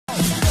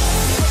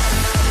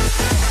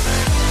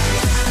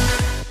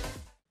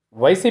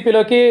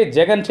వైసీపీలోకి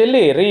జగన్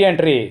చెల్లి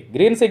re-entry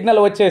green signal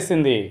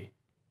వచ్చేసింది.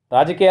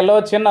 రాజకీయాల్లో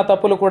చిన్న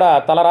తప్పులు కూడా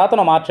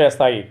తలరాతను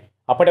మార్చేస్తాయి.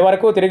 అప్పటి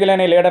వరకు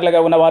తిరిగిలేని లీడర్లుగా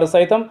ఉన్నవారు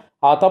సైతం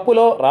ఆ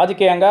తప్పులో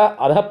రాజకీయంగా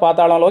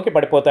అధపాతాళంలోకి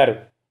పడిపోతారు.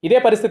 ఇదే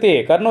పరిస్థితి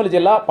కర్నూలు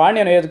జిల్లా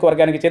పాణ్యం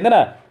నియోజకవర్గానికి చెందిన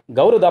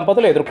గౌరు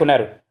దంపతులు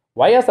ఎదుర్కొన్నారు.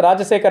 వైఎస్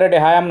రాజశేఖర రెడ్డి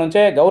హయాం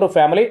నుంచే గౌరు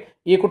ఫ్యామిలీ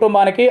ఈ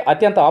కుటుంబానికి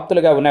అత్యంత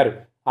ఆప్తులుగా ఉన్నారు.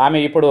 ఆమె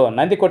ఇప్పుడు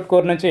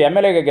నందికొట్కూరు నుంచి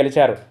ఎమ్మెల్యేగా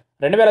గెలిచారు.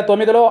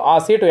 2009లో ఆ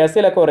సీటు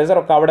ఎస్సీలకు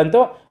రిజర్వ్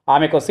కావడంతో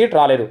ఆమెకు సీట్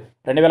రాలేదు.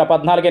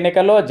 2014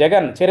 ఎన్నికల్లో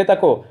జగన్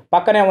చరితకు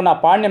పక్కనే ఉన్న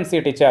పాణ్యం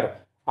సీట్ ఇచ్చారు.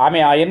 ఆమె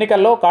ఆ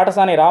ఎన్నికల్లో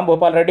కాటసాని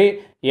రాంభూపాల్ రెడ్డి,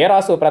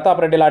 ఏరాసు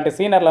ప్రతాప్ రెడ్డి లాంటి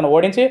సీనియర్లను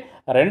ఓడించి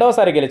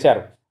రెండోసారి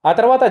గెలిచారు. ఆ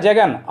తర్వాత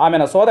జగన్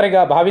ఆమెను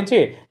సోదరిగా భావించి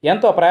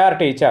ఎంతో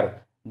ప్రయారిటీ ఇచ్చారు.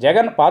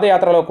 జగన్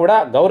పాదయాత్రలో కూడా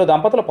గౌరు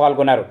దంపతులు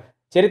పాల్గొన్నారు.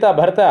 చరిత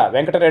భర్త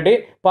వెంకటరెడ్డి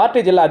పార్టీ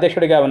జిల్లా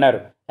అధ్యక్షుడిగా ఉన్నారు.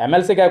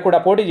 ఎమ్మెల్సీగా కూడా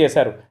పోటీ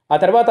చేశారు. ఆ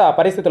తర్వాత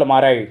పరిస్థితులు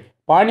మారాయి.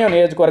 పాణ్యం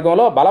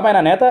నియోజకవర్గంలో బలమైన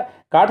నేత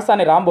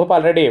కాటసాని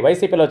రాంభూపాల్ రెడ్డి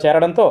వైసీపీలో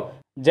చేరడంతో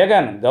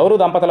జగన్ గౌరు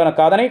దంపతులను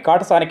కాదని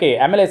కాటసానికి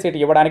ఎమ్మెల్యే సీటు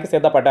ఇవ్వడానికి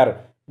సిద్ధపడ్డారు.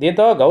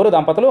 దీంతో గౌరు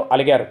దంపతులు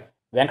అలిగారు.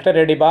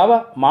 వెంకటరెడ్డి బావ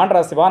మాండ్ర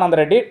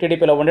శివానందరెడ్డి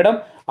టీడీపీలో ఉండడం,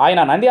 ఆయన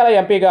నంద్యాల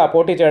ఎంపీగా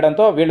పోటీ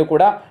చేయడంతో వీళ్ళు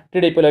కూడా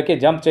టీడీపీలోకి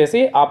జంప్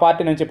చేసి ఆ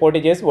పార్టీ నుంచి పోటీ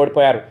చేసి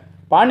ఓడిపోయారు.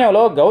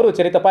 పాణ్యంలో గౌరు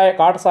చరితపై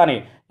కాటసాని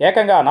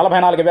ఏకంగా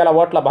 44,000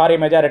 ఓట్ల భారీ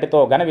మెజారిటీతో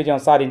ఘన విజయం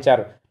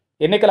సాధించారు.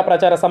 ఎన్నికల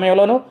ప్రచార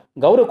సమయంలోనూ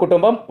గౌరు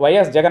కుటుంబం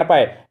వైఎస్ జగన్పై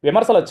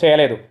విమర్శలు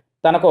చేయలేదు.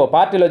 తనకు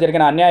పార్టీలో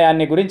జరిగిన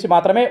అన్యాయాన్ని గురించి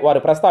మాత్రమే వారు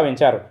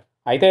ప్రస్తావించారు.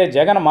 అయితే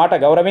జగన్ మాట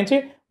గౌరవించి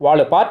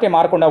వాళ్ళు పార్టీ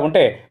మారకుండా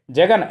ఉంటే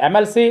జగన్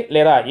ఎమ్మెల్సీ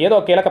లేదా ఏదో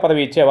కీలక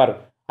పదవి ఇచ్చేవారు.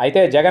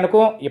 అయితే జగన్కు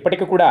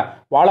ఇప్పటికీ కూడా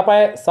వాళ్లపై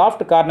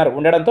సాఫ్ట్ కార్నర్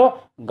ఉండడంతో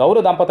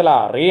గౌరు దంపతుల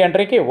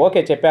రీ-ఎంట్రీకి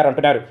ఓకే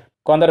చెప్పారంటున్నారు.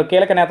 కొందరు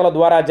కీలక నేతల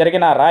ద్వారా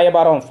జరిగిన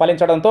రాయబారం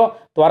ఫలించడంతో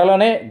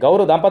త్వరలోనే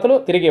గౌరు దంపతులు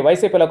తిరిగి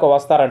వైసీపీలోకి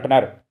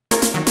వస్తారంటున్నారు.